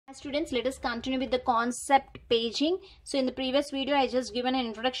Students, let us continue with the concept paging. So in the previous video I just given an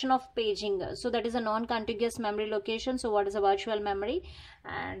introduction of paging. So that is a non-contiguous memory location. So what is a virtual memory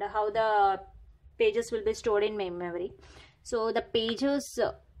and how the pages will be stored in main memory. So the pages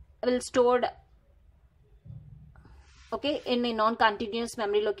will stored in a non-continuous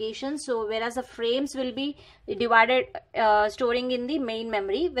memory location. So whereas the frames will be divided storing in the main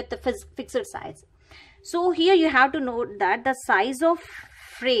memory with the fixed size. So here you have to note that the size of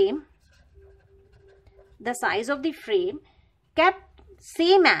the frame kept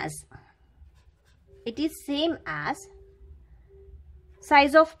same as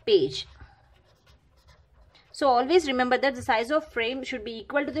size of page. So always remember that the size of frame should be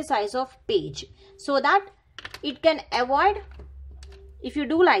equal to the size of page, so that it can avoid, if you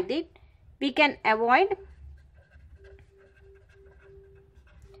do like that, we can avoid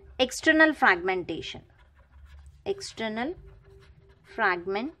external fragmentation.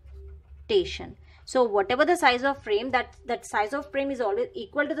 So whatever the size of frame, that size of frame is always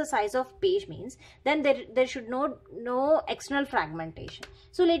equal to the size of page, means then there should no external fragmentation.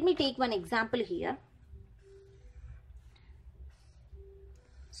 So let me take one example here.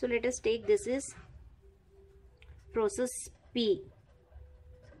 So let us take, this is process P.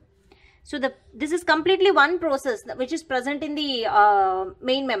 So this is completely one process which is present in the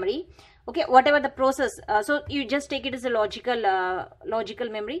main memory. Okay, whatever the process, so you just take it as a logical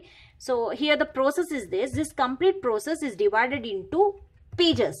memory. So here the process is this complete process is divided into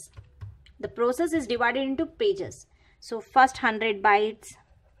pages. The process is divided into pages. So first 100 bytes,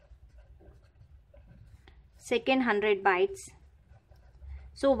 second 100 bytes.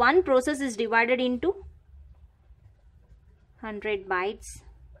 So one process is divided into 100 bytes,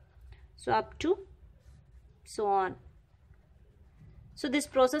 so up to so on. So this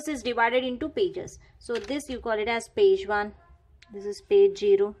process is divided into pages. So this you call it as page 1. This is page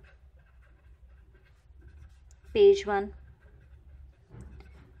 0, page 1,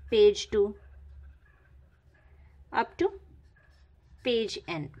 page 2, up to page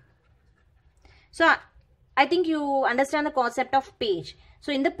n. So I think you understand the concept of page.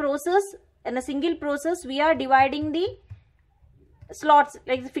 So in the process, in a single process, we are dividing the slots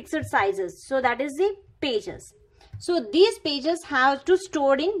like the fixed sizes. So that is the pages. So these pages have to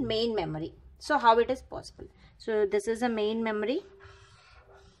store in main memory. So how it is possible? So this is a main memory.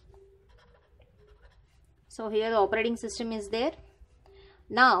 So here the operating system is there.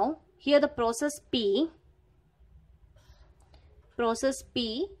 Now here the process P,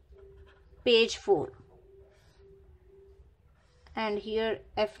 page 4. And here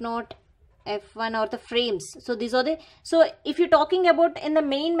F0, F1 or the frames. So these are the, so if you're talking about in the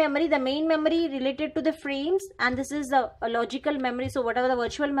main memory related to the frames, and this is a logical memory. So whatever the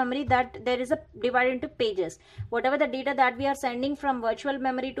virtual memory, that there is a divided into pages. Whatever the data that we are sending from virtual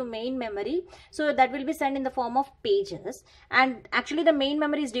memory to main memory, so that will be sent in the form of pages. And actually the main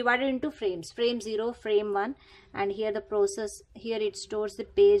memory is divided into frames, frame 0, frame 1, and here the process, here it stores the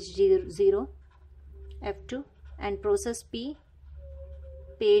page 0, F2, and process P,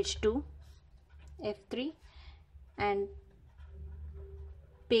 page 2, F3, and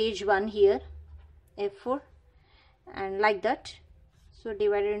page 1 here, F4, and like that. So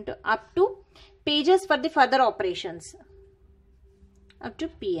divided into up to pages for the further operations up to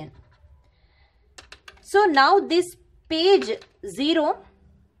Pn. So now this page 0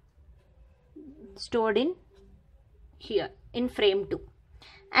 stored in here in frame 2,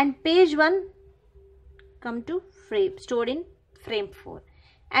 and page 1 come to frame, stored in frame 4,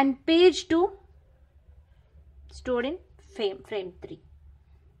 and page 2 stored in frame 3.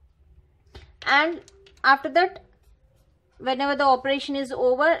 And after that, whenever the operation is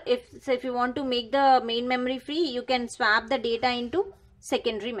over, if you want to make the main memory free, you can swap the data into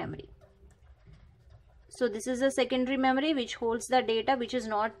secondary memory. So this is a secondary memory which holds the data which is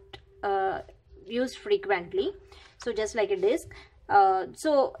not used frequently, so just like a disk.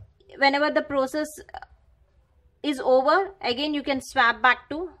 So whenever the process is over, again you can swap back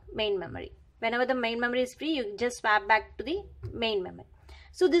to main memory. Whenever the main memory is free, you just swap back to the main memory.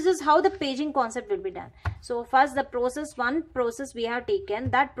 So this is how the paging concept will be done. So first the process, one process we have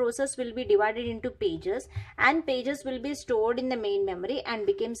taken, that process will be divided into pages, and pages will be stored in the main memory and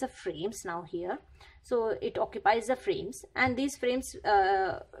becomes the frames now here. So it occupies the frames, and these frames,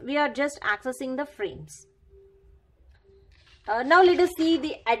 we are just accessing the frames. Now let us see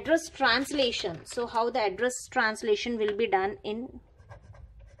the address translation. So how the address translation will be done in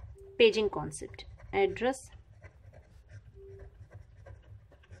paging concept. Address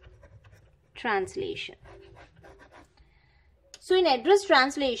translation. So in address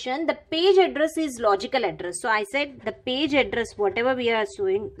translation, the page address is logical address. So I said the page address, whatever we are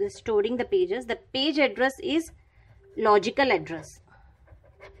storing the pages, the page address is logical address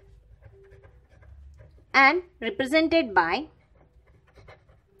and represented by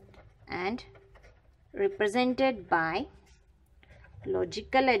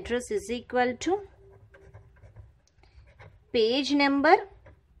logical address is equal to page number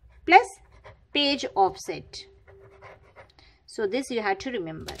plus page offset. So this you have to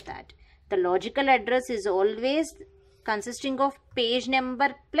remember that the logical address is always consisting of page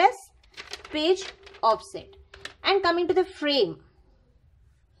number plus page offset. And coming to the frame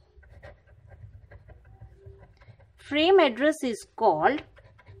address is called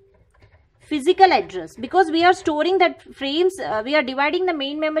physical address, because we are storing that frames, we are dividing the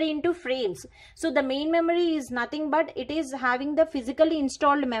main memory into frames. So the main memory is nothing but it is having the physically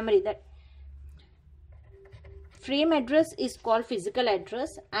installed memory. That frame address is called physical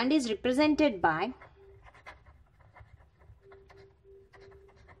address and is represented by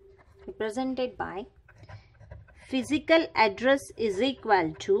physical address is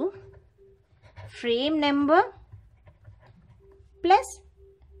equal to frame number plus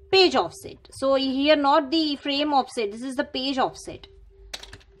page offset. So here not the frame offset, this is the page offset.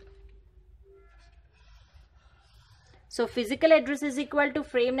 So physical address is equal to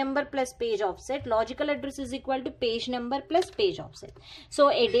frame number plus page offset. Logical address is equal to page number plus page offset. So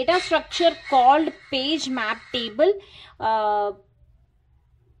a data structure called page map table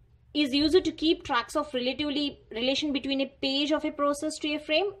is used to keep tracks of relation between a page of a process to a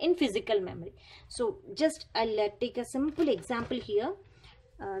frame in physical memory. So just I'll take a simple example here.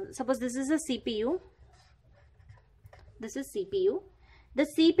 Suppose this is a CPU. This is CPU. The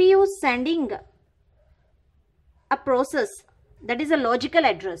CPU is sending a process, that is a logical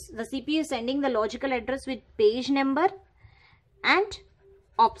address. The CPU is sending the logical address with page number and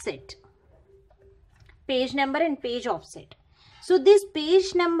offset. Page number and page offset. So this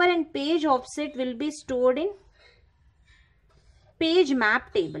page number and page offset will be stored in page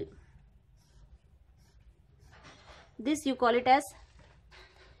map table. This you call it as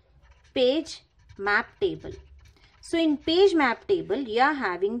page map table. So in page map table you are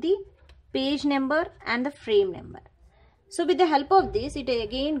having the page number and the frame number. So with the help of this it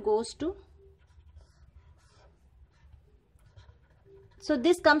again goes to, so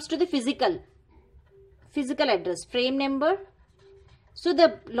this comes to the physical address, frame number. So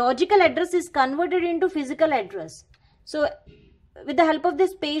the logical address is converted into physical address. So with the help of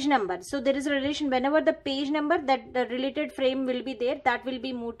this page number, so there is a relation, whenever the page number, that the related frame will be there, that will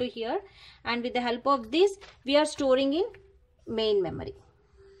be moved to here, and with the help of this we are storing in main memory.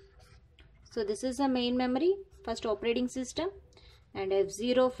 So this is a main memory, first operating system, and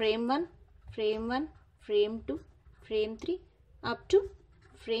F0 frame 1, frame 1, frame 2, frame 3 up to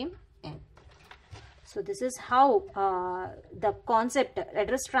frame n. So this is how the concept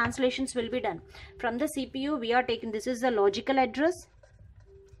address translations will be done. From the CPU we are taking, this is the logical address,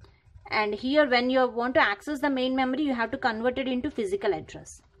 and here when you want to access the main memory you have to convert it into physical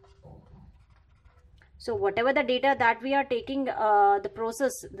address. So whatever the data that we are taking, the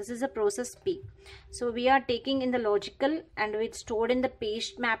process, this is a process P. So we are taking in the logical and it's stored in the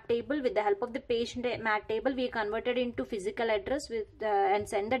page map table. With the help of the page map table we converted into physical address with and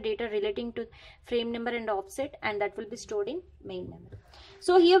send the data relating to frame number and offset, and that will be stored in main memory.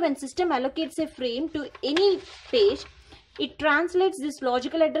 So here when system allocates a frame to any page, it translates this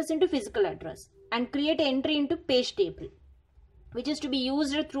logical address into physical address and create an entry into page table, which is to be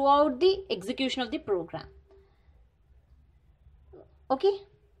used throughout the execution of the program. Okay,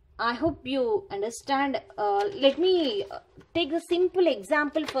 I hope you understand. Let me take a simple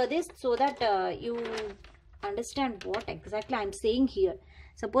example for this so that you understand what exactly I am saying here.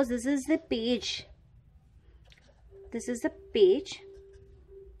 Suppose this is the page. This is the page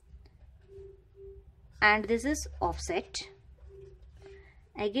and this is offset.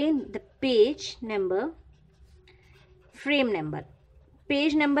 Again the page number, frame number.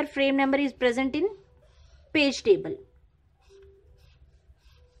 Page number, frame number is present in page table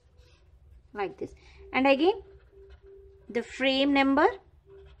like this, and again the frame number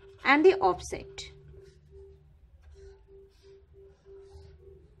and the offset.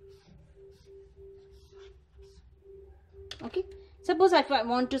 Okay, suppose if I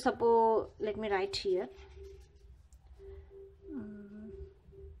want to let me write here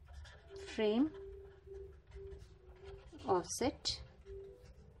frame offset.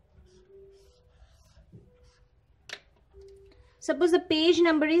 Suppose the page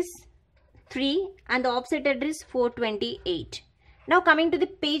number is 3 and the offset address 428. Now coming to the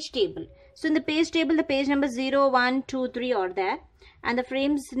page table. So in the page table, the page numbers 0, 1, 2, 3 are there, and the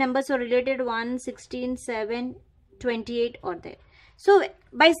frames numbers are related 1, 16, 7, 28 are there. So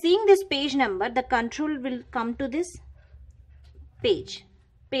by seeing this page number, the control will come to this page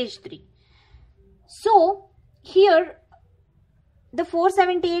 3. So here the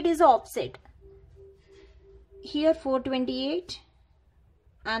 478 is offset. Here 428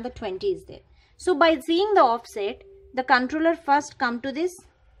 and the 20 is there. So by seeing the offset, the controller first come to this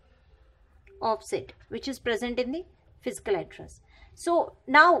offset which is present in the physical address. So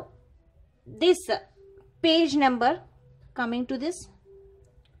now this page number coming to this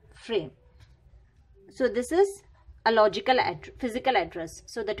frame. So this is a logical physical address.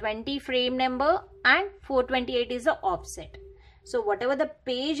 So the 20 frame number and 428 is the offset. So whatever the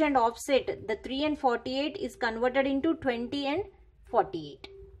page and offset, the 3 and 48 is converted into 20 and 48.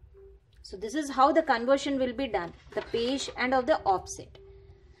 So this is how the conversion will be done, the page and of the offset.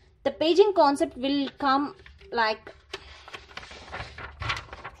 The paging concept will come like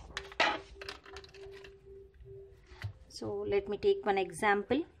so. Let me take one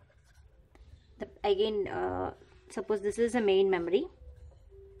example. Suppose this is a main memory.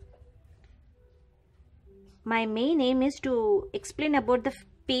 My main aim is to explain about the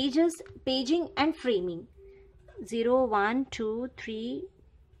paging and framing. 0, 1, 2, 3,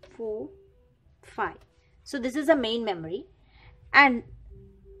 4, 5. So this is a main memory, and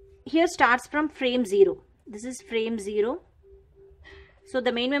here starts from frame 0. This is frame 0. So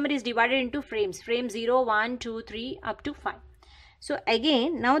the main memory is divided into frames. Frame 0, 1, 2, 3 up to 5. So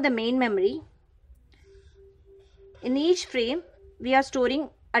again, now the main memory, in each frame we are storing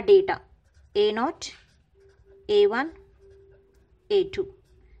a data A0, A1, A2,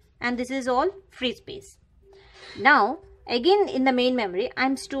 and this is all free space. Now again in the main memory I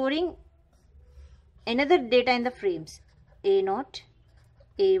am storing another data in the frames A0,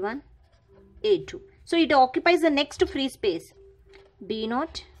 A1, A2. So it occupies the next free space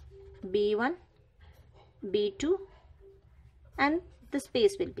B0, B1, B2, and the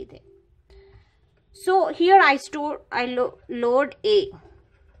space will be there. So here I load A,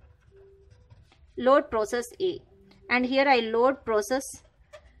 load process A, and here I load process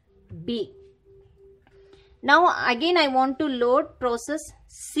B. Now again I want to load process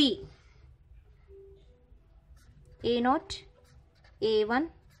C. A0, A1,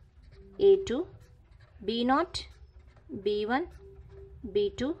 A2, B0, B1,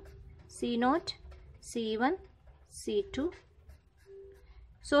 B2, C0, C1, C2.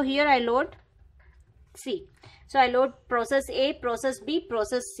 So here I load C. So I load process A, process B,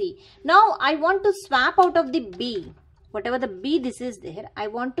 process C. Now I want to swap out of the B. Whatever the B this is there, I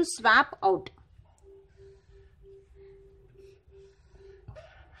want to swap out.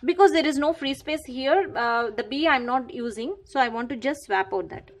 Because there is no free space here, the B I am not using. So I want to just swap out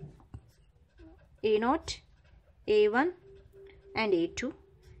that. A0, A1 and A2.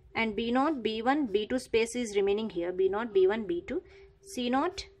 And B0, B1, B2 space is remaining here. B0, B1, B2.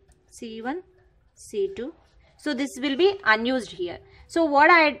 C0, C1, C2. So this will be unused here. So what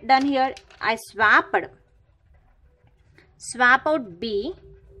I had done here, I swap out B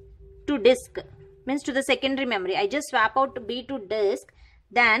to disk, means to the secondary memory. I just swap out B to disk.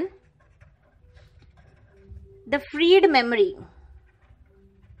 Then the freed memory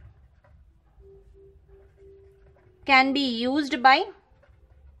can be used by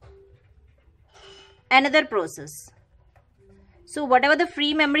another process. So whatever the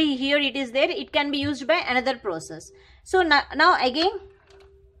free memory here it is there, it can be used by another process. So now again,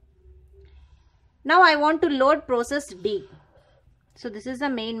 now I want to load process D. So this is the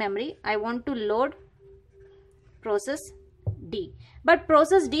main memory. I want to load process D. But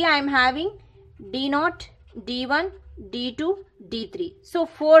process D I am having D0, D1, D2, D3. So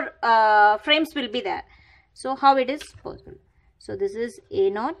 4 frames will be there. So how it is possible? So this is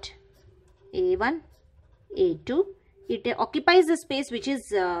A0, A1, A2. It occupies the space which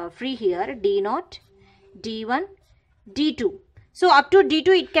is free here, D0, D1, D2. So up to D2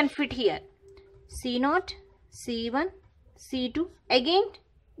 it can fit here. C0, C1, C2. Again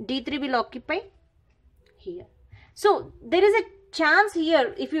D3 will occupy here. So there is a chance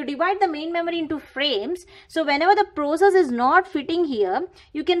here, if you divide the main memory into frames, so whenever the process is not fitting here,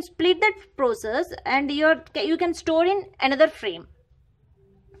 you can split that process and you can store in another frame.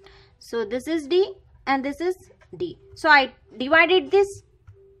 So this is D and this is D. So I divided this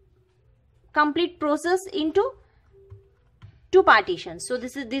complete process into 2 partitions. So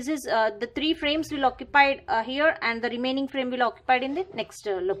this is the 3 frames will occupy here, and the remaining frame will occupy in the next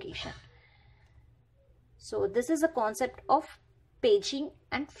location. So this is the concept of paging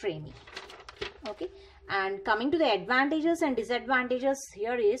and framing. Okay, and coming to the advantages and disadvantages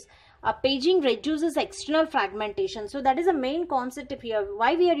here is, paging reduces external fragmentation. So that is the main concept here.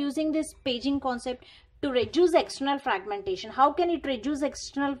 Why we are using this paging concept? To reduce external fragmentation. How can it reduce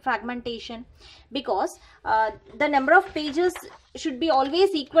external fragmentation? Because the number of pages should be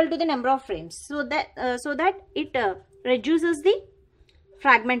always equal to the number of frames, so that it reduces the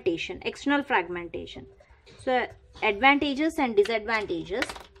fragmentation, external fragmentation. So advantages and disadvantages.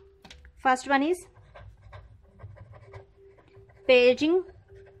 First one is paging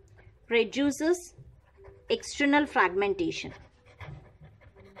reduces external fragmentation.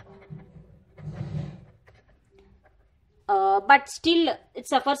 But still it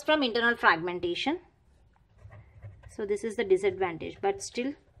suffers from internal fragmentation. So this is the disadvantage, but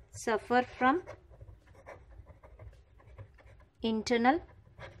still suffer from internal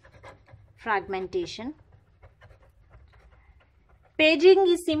fragmentation. Paging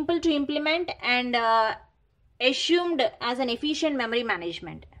is simple to implement and assumed as an efficient memory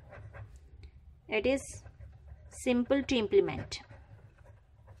management. It is simple to implement.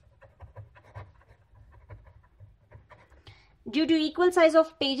 Due to equal size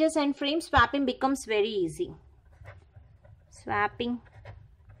of pages and frames, swapping becomes very easy. Swapping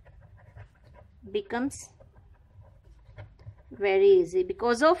becomes very easy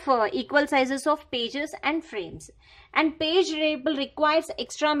because of equal sizes of pages and frames. And page table requires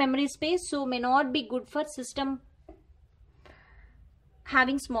extra memory space, so may not be good for system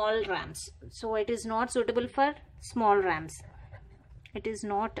having small RAMs. So it is not suitable for small RAMs. It is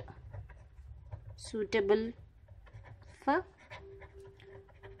not suitable for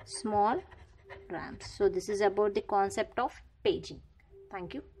small RAMs. So this is about the concept of paging.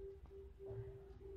 Thank you.